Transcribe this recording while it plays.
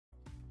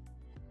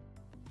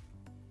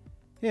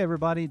Hey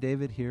everybody,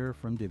 David here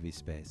from Divi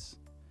Space.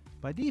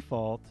 By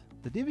default,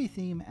 the Divi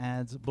theme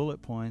adds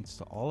bullet points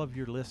to all of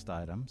your list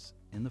items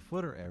in the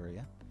footer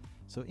area,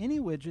 so any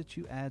widgets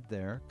you add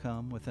there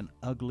come with an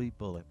ugly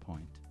bullet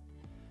point.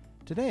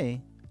 Today,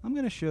 I'm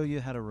going to show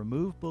you how to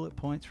remove bullet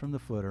points from the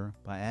footer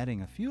by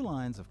adding a few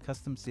lines of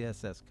custom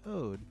CSS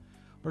code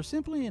or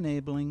simply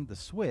enabling the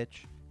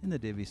switch in the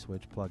Divi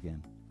Switch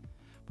plugin.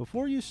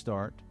 Before you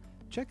start,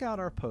 check out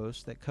our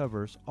post that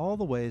covers all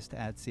the ways to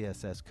add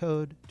CSS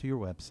code to your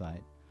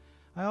website.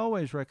 I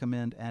always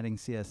recommend adding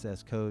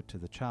CSS code to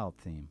the child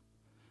theme.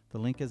 The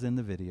link is in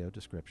the video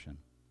description.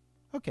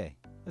 Okay,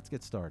 let's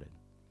get started.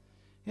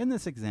 In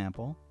this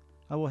example,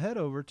 I will head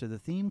over to the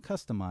Theme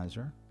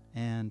Customizer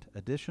and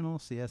Additional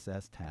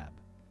CSS tab.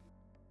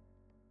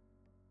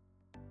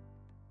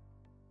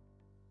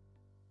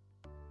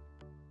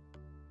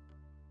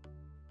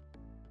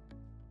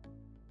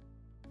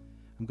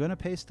 I'm going to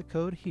paste the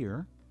code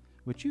here,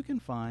 which you can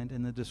find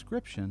in the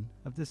description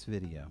of this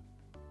video.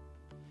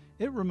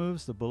 It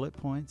removes the bullet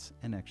points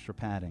and extra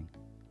padding.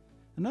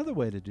 Another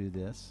way to do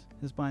this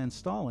is by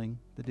installing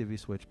the Divi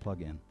Switch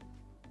plugin.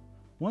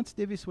 Once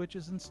Divi Switch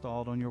is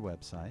installed on your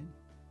website,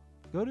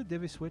 go to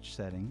Divi Switch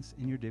Settings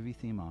in your Divi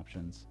Theme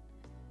Options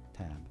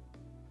tab.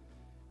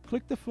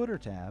 Click the Footer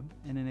tab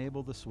and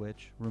enable the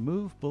switch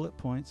Remove Bullet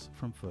Points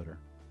from Footer,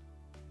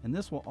 and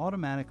this will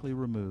automatically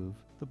remove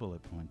the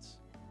bullet points.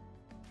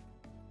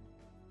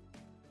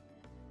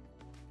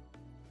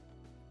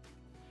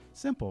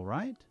 Simple,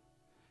 right?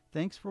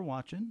 Thanks for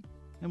watching,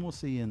 and we'll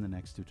see you in the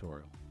next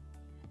tutorial.